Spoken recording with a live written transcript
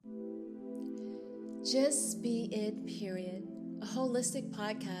Just Be It, period. A holistic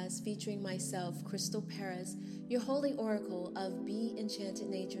podcast featuring myself, Crystal Perez, your holy oracle of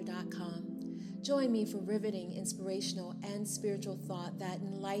BeEnchantedNature.com. Join me for riveting, inspirational, and spiritual thought that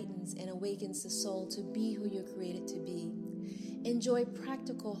enlightens and awakens the soul to be who you're created to be. Enjoy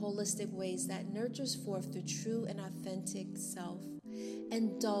practical, holistic ways that nurtures forth the true and authentic self.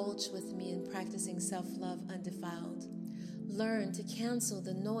 Indulge with me in practicing self-love undefiled. Learn to cancel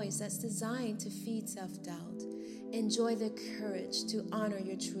the noise that's designed to feed self-doubt. Enjoy the courage to honor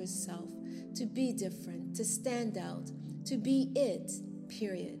your truest self, to be different, to stand out, to be it,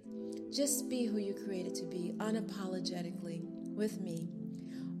 period. Just be who you're created to be unapologetically with me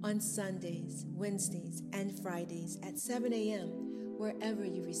on Sundays, Wednesdays, and Fridays at 7 a.m., wherever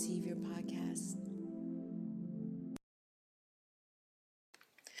you receive your podcasts.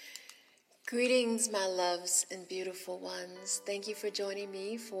 Greetings, my loves and beautiful ones. Thank you for joining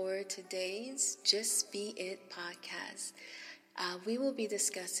me for today's Just Be It podcast. We will be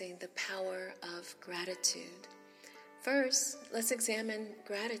discussing the power of gratitude. First, let's examine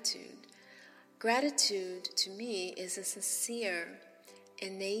gratitude. Gratitude, to me, is a sincere,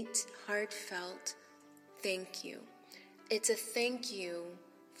 innate, heartfelt thank you. It's a thank you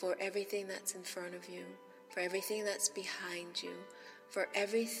for everything that's in front of you, for everything that's behind you, for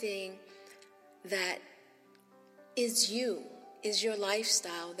everything that is you, is your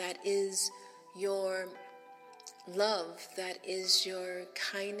lifestyle, that is your love, that is your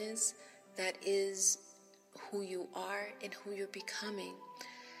kindness, that is who you are and who you're becoming.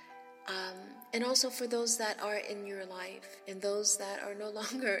 And also for those that are in your life and those that are no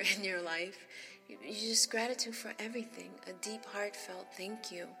longer in your life, you just gratitude for everything, a deep, heartfelt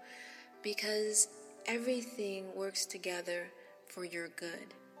thank you, because everything works together for your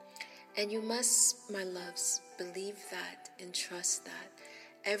good. And you must, my loves, believe that and trust that.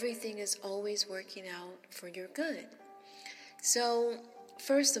 Everything is always working out for your good. So,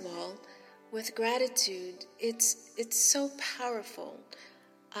 first of all, with gratitude, it's so powerful.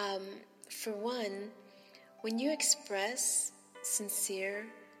 For one, when you express sincere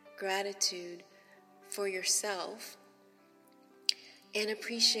gratitude for yourself and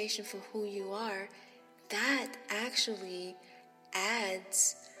appreciation for who you are, that actually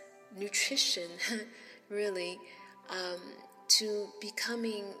adds nutrition, really, to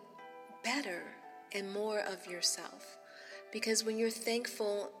becoming better and more of yourself. Because when you're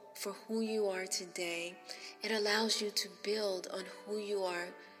thankful for who you are today, it allows you to build on who you are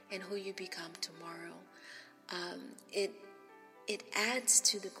and who you become tomorrow. It adds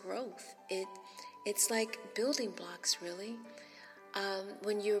to the growth. It's like building blocks, really.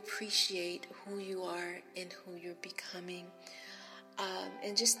 When you appreciate who you are and who you're becoming.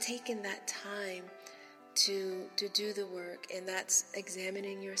 And just taking that time to do the work, and that's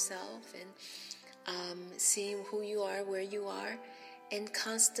examining yourself and seeing who you are, where you are, and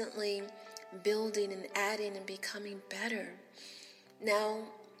constantly building and adding and becoming better. Now,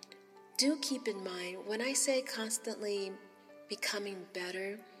 do keep in mind, when I say constantly becoming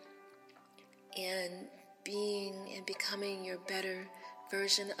better and being and becoming your better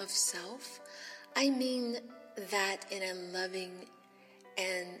version of self, I mean that in a loving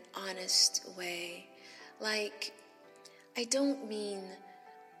and honest way. Like, I don't mean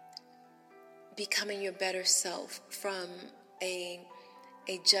becoming your better self from a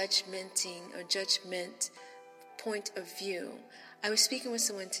judgment point of view. I was speaking with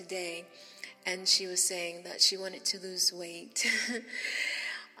someone today, and she was saying that she wanted to lose weight,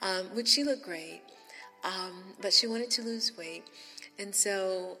 which she looked great, but she wanted to lose weight. And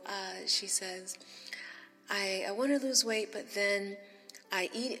so she says, I want to lose weight, but then I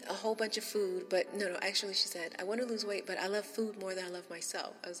eat a whole bunch of food. But no, actually she said, I want to lose weight, but I love food more than I love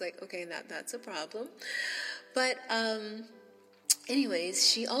myself. I was like, okay, that's a problem. But anyways,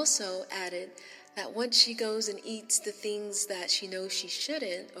 she also added that once she goes and eats the things that she knows she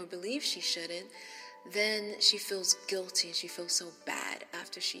shouldn't or believes she shouldn't, then she feels guilty and she feels so bad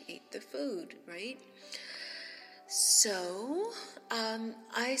after she ate the food, right? So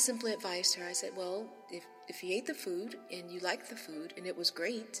I simply advised her, I said, well, if you ate the food and you liked the food and it was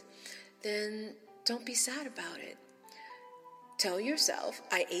great, then don't be sad about it. Tell yourself,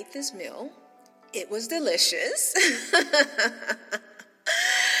 I ate this meal, it was delicious,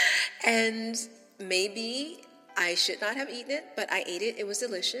 and maybe I should not have eaten it, but I ate it, it was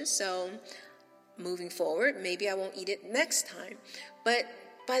delicious, so moving forward, maybe I won't eat it next time. But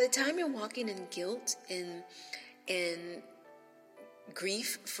by the time you're walking in guilt and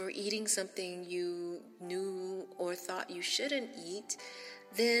grief for eating something you knew or thought you shouldn't eat,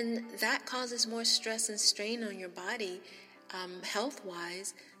 then that causes more stress and strain on your body,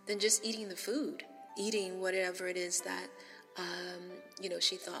 health-wise, than just eating the food. eating whatever it is that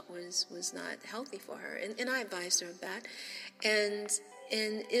she thought was not healthy for her, and I advised her of that. And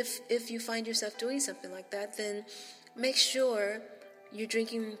if you find yourself doing something like that, then make sure you're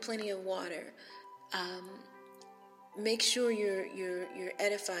drinking plenty of water. Make sure you're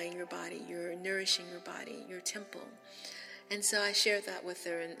edifying your body, you're nourishing your body, your temple. And so I shared that with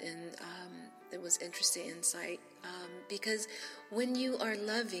her, and it was interesting insight, because when you are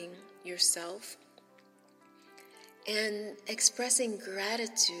loving yourself and expressing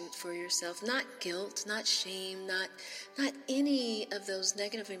gratitude for yourself, not guilt, not shame, not any of those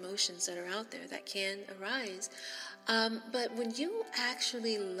negative emotions that are out there that can arise, but when you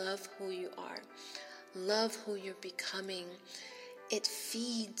actually love who you are, love who you're becoming, it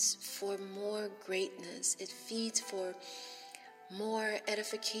feeds for more greatness. It feeds for more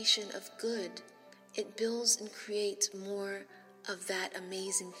edification of good. It builds and creates more of that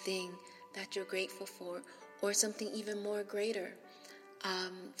amazing thing that you're grateful for, or something even more greater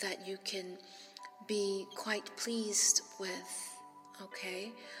that you can be quite pleased with.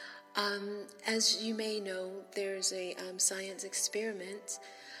 Okay? As you may know, there's a science experiment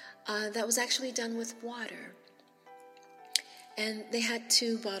that was actually done with water. And they had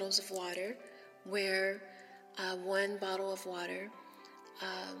 2 bottles of water, where one bottle of water,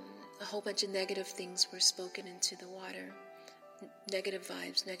 a whole bunch of negative things were spoken into the water, negative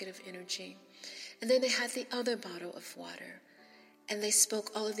vibes, negative energy. And then they had the other bottle of water, and they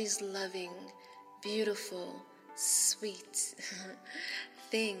spoke all of these loving, beautiful, sweet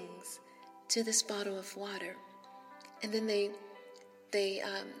things to this bottle of water. And then they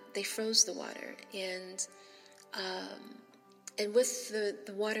froze the water, and with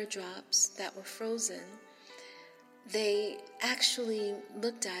the water drops that were frozen, they actually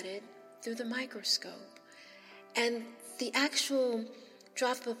looked at it through the microscope. And the actual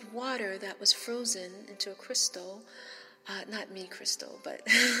drop of water that was frozen into a crystal, not me crystal, but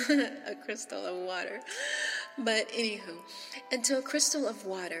a crystal of water. But anywho, into a crystal of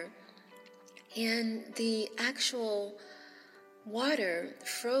water. And the actual water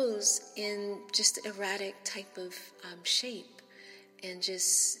froze in just erratic type of shape, and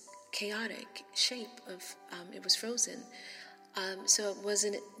just chaotic shape of it was frozen. So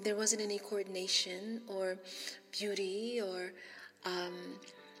there wasn't any coordination or beauty or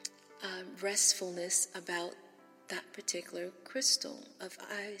restfulness about that particular crystal of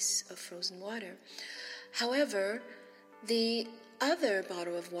ice, of frozen water. However, the other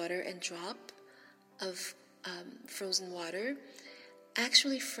bottle of water and drop of frozen water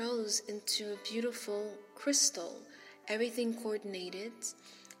actually froze into a beautiful crystal. Everything coordinated,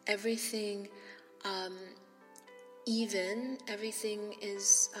 everything even, everything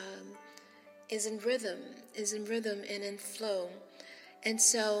is in rhythm and in flow. And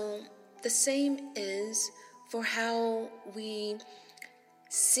so the same is for how we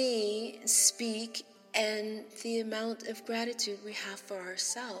see, speak, and the amount of gratitude we have for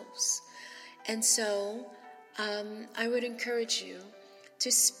ourselves. And so I would encourage you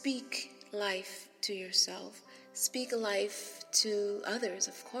to speak life to yourself. Speak life to others,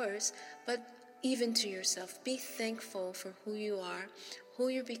 of course, but even to yourself. Be thankful for who you are, who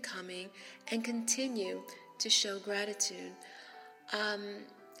you're becoming, and continue to show gratitude.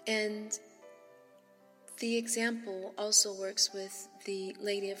 And the example also works with the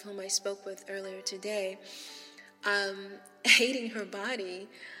lady of whom I spoke with earlier today, hating her body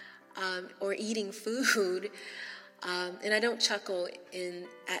or eating food. And I don't chuckle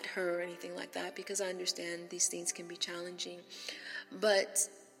at her or anything like that, because I understand these things can be challenging. But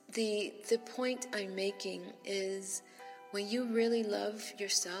the point I'm making is, when you really love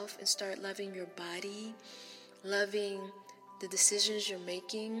yourself and start loving your body, loving the decisions you're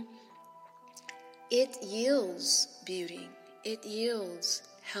making, it yields beauty, it yields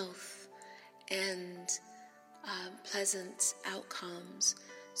health and pleasant outcomes.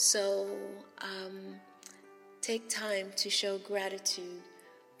 So take time to show gratitude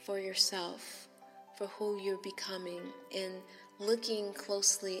for yourself, for who you're becoming, and looking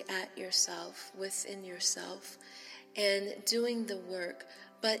closely at yourself, within yourself, and doing the work.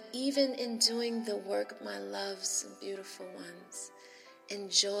 But even in doing the work, my loves and beautiful ones,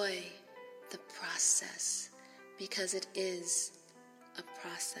 enjoy the process, because it is a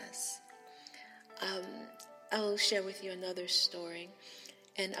process. I'll share with you another story,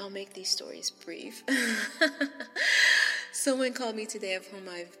 and I'll make these stories brief. Someone called me today, of whom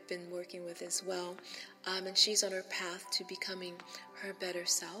I've been working with as well, and she's on her path to becoming her better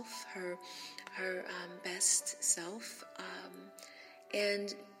self, her best self,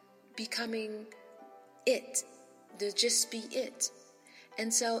 and becoming it, to just be it.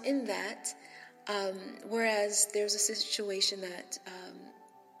 And so in that, Whereas there's a situation that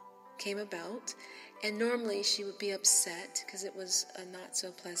came about, and normally she would be upset because it was a not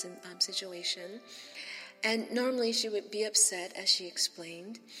so pleasant situation. And normally she would be upset, as she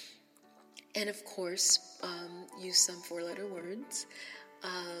explained, and of course use some four-letter words,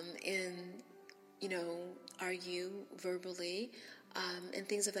 and argue verbally, and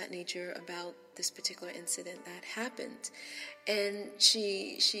things of that nature about this particular incident that happened. And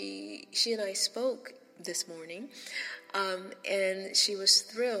she and I spoke this morning, and she was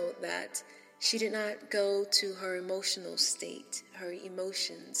thrilled that she did not go to her emotional state, her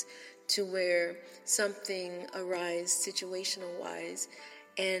emotions, to where something arise situational-wise,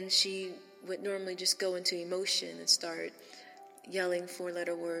 and she would normally just go into emotion and start yelling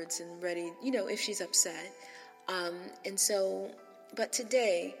four-letter words and ready, if she's upset. But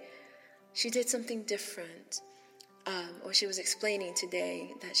today, she did something different, or she was explaining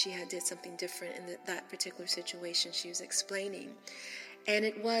today that she had did something different in that particular situation she was explaining. And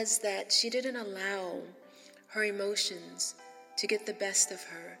it was that she didn't allow her emotions to get the best of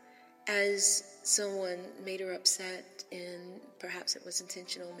her as someone made her upset, and perhaps it was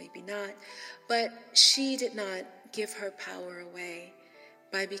intentional, maybe not. But she did not give her power away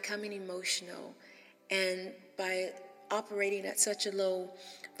by becoming emotional and by operating at such a low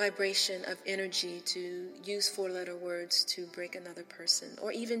vibration of energy to use four-letter words to break another person,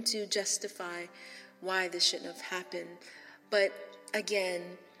 or even to justify why this shouldn't have happened. But again,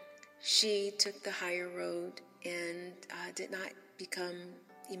 she took the higher road and did not become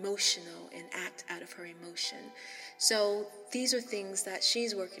emotional and act out of her emotion. So these are things that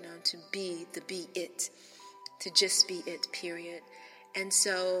she's working on to be it, to just be it, period. And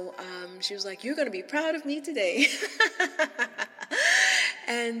so she was like, "You're going to be proud of me today."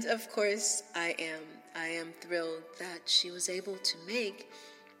 And of course I am thrilled that she was able to make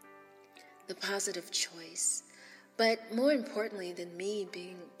the positive choice. But more importantly than me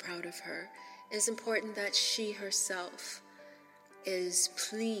being proud of her, it's important that she herself is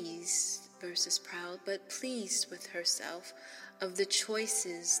pleased versus proud, but pleased with herself of the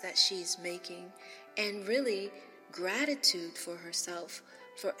choices that she's making, and really gratitude for herself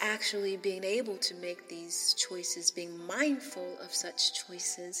for actually being able to make these choices, being mindful of such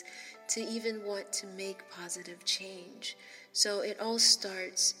choices, to even want to make positive change. So it all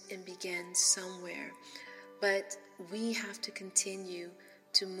starts and begins somewhere, but we have to continue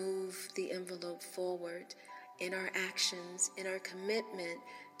to move the envelope forward in our actions, in our commitment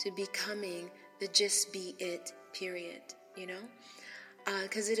to becoming the just be it, period,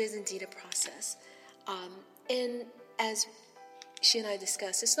 because it is indeed a process. And as she and I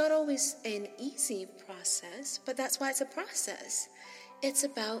discussed, it's not always an easy process, but that's why it's a process. It's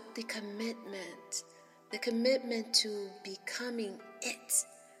about the commitment to becoming it,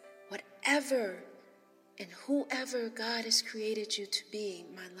 whatever and whoever God has created you to be,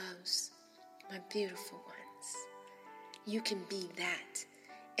 my loves, my beautiful ones. You can be that.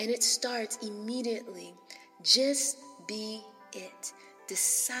 And it starts immediately. Just be it.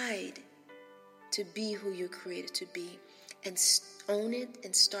 Decide to be who you're created to be, and own it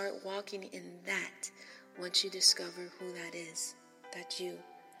and start walking in that once you discover who that is that you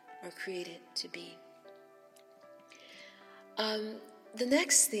are created to be. The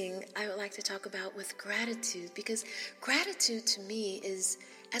next thing I would like to talk about with gratitude, because gratitude to me is,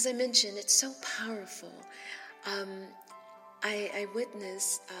 as I mentioned, it's so powerful. I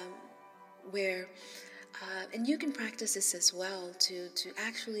witnessed where, and you can practice this as well, to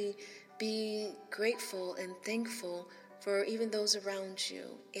actually be grateful and thankful for even those around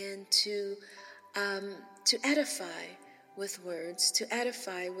you, and to edify with words, to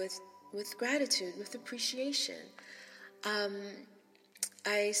edify with gratitude, with appreciation.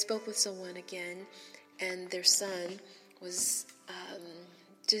 I spoke with someone again, and their son was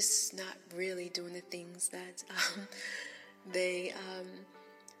just not really doing the things that the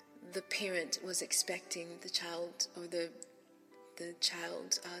parent was expecting the child, or the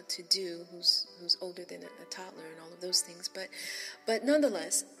child to do, who's older than a toddler and all of those things. But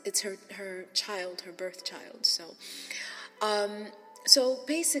nonetheless, it's her child, her birth child. So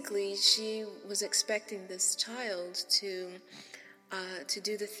basically, she was expecting this child to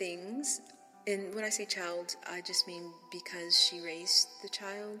do the things. And when I say child, I just mean because she raised the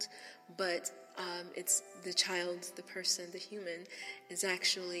child, but it's the child, the person, the human, is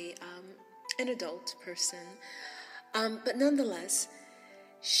actually an adult person. But nonetheless,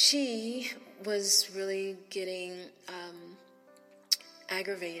 she was really getting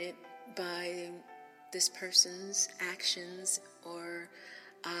aggravated by this person's actions, or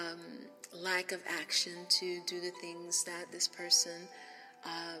lack of action to do the things that this person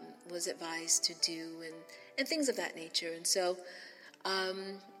was advised to do, and things of that nature. And so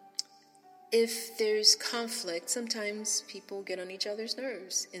if there's conflict, sometimes people get on each other's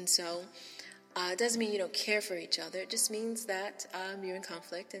nerves. And so it doesn't mean you don't care for each other. It just means that you're in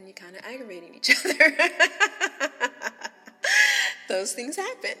conflict and you're kind of aggravating each other. Those things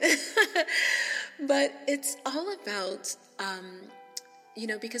happen. But it's all about,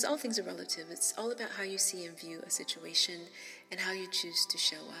 because all things are relative. It's all about how you see and view a situation and how you choose to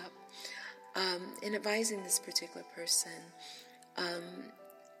show up. In advising this particular person,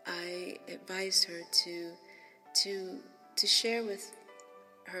 I advised her to share with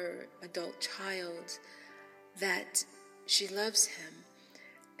her adult child that she loves him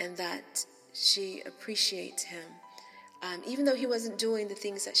and that she appreciates him, even though he wasn't doing the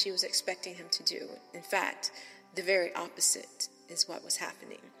things that she was expecting him to do. In fact, the very opposite is what was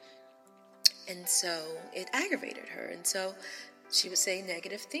happening. And so it aggravated her, and so she would say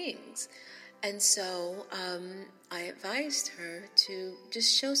negative things. And so I advised her to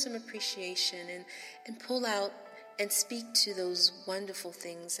just show some appreciation and pull out and speak to those wonderful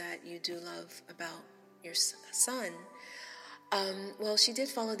things that you do love about your son. Well, she did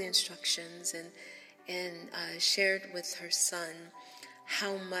follow the instructions and shared with her son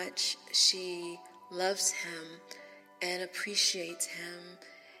how much she loves him and appreciates him,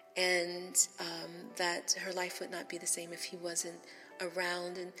 and that her life would not be the same if he wasn't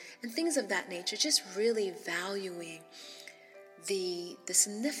around, and things of that nature. Just really valuing the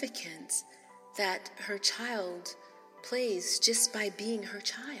significance that her child plays just by being her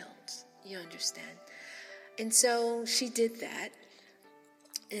child, you understand. And so she did that,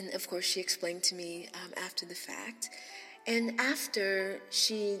 and of course she explained to me after the fact. And after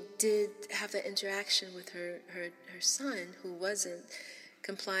she did have that interaction with her son, who wasn't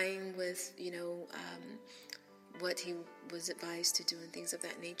complying with what he was advised to do and things of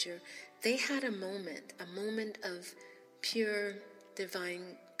that nature, they had a moment of pure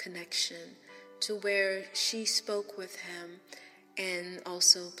divine connection, to where she spoke with him and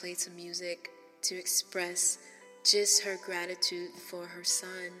also played some music to express just her gratitude for her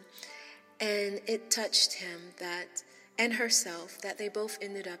son. And it touched him and herself, that they both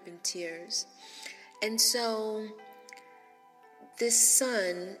ended up in tears. And so this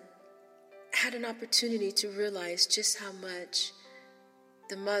son had an opportunity to realize just how much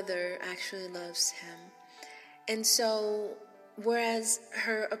the mother actually loves him. And so, whereas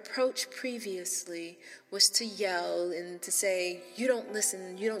her approach previously was to yell and to say, you don't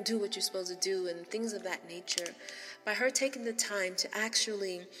listen, you don't do what you're supposed to do, and things of that nature, by her taking the time to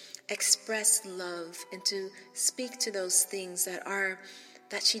actually express love and to speak to those things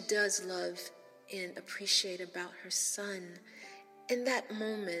that she does love and appreciate about her son, in that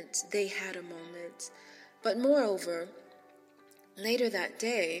moment, they had a moment. But moreover, later that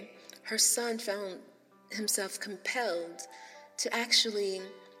day, her son found himself compelled to actually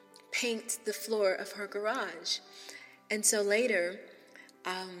paint the floor of her garage. And so later,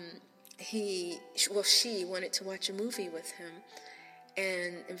 she wanted to watch a movie with him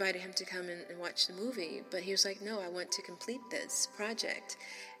and invited him to come and watch the movie. But he was like, no, I want to complete this project.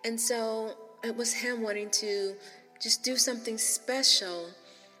 And so it was him wanting to just do something special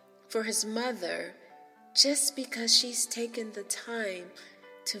for his mother, just because she's taken the time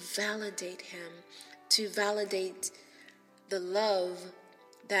to validate him, to validate the love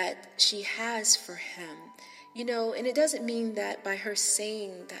that she has for him. And it doesn't mean that by her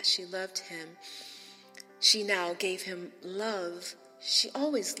saying that she loved him, she now gave him love. She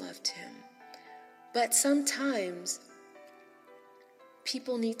always loved him. But sometimes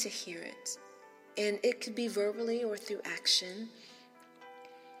people need to hear it. And it could be verbally or through action.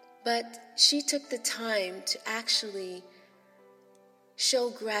 But she took the time to actually show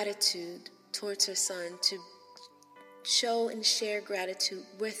gratitude towards her son, to show and share gratitude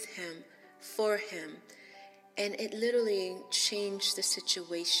with him, for him. And it literally changed the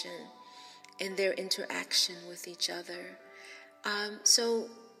situation and their interaction with each other. So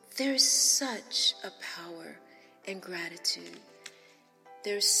there's such a power in gratitude.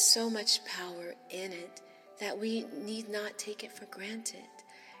 There's so much power in it that we need not take it for granted.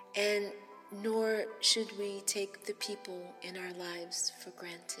 And nor should we take the people in our lives for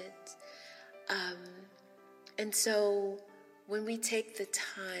granted. And so when we take the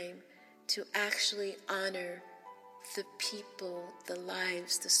time to actually honor the people, the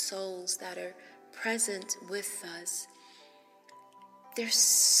lives, the souls that are present with us, there's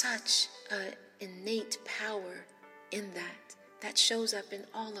such an innate power in that shows up in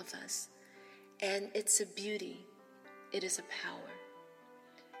all of us. And it's a beauty. It is a power.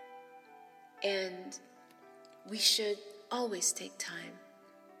 And we should always take time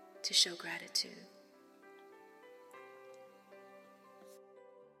to to show gratitude.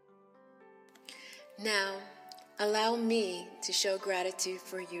 Now, allow me to show gratitude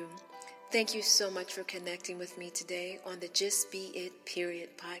for you. Thank you so much for connecting with me today on the Just Be It Period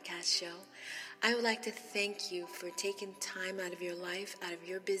podcast show. I would like to thank you for taking time out of your life, out of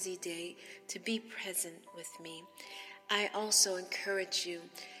your busy day, to be present with me. I also encourage you,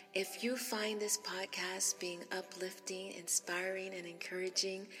 if you find this podcast being uplifting, inspiring, and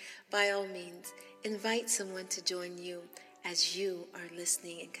encouraging, by all means, invite someone to join you as you are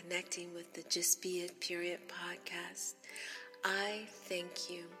listening and connecting with the Just Be It Period podcast. I thank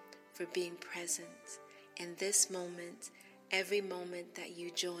you for being present in this moment, every moment that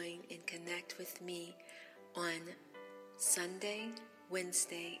you join and connect with me on Sunday,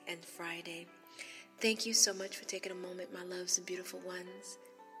 Wednesday, and Friday. Thank you so much for taking a moment, my loves and beautiful ones.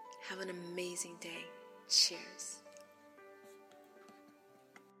 Have an amazing day. Cheers.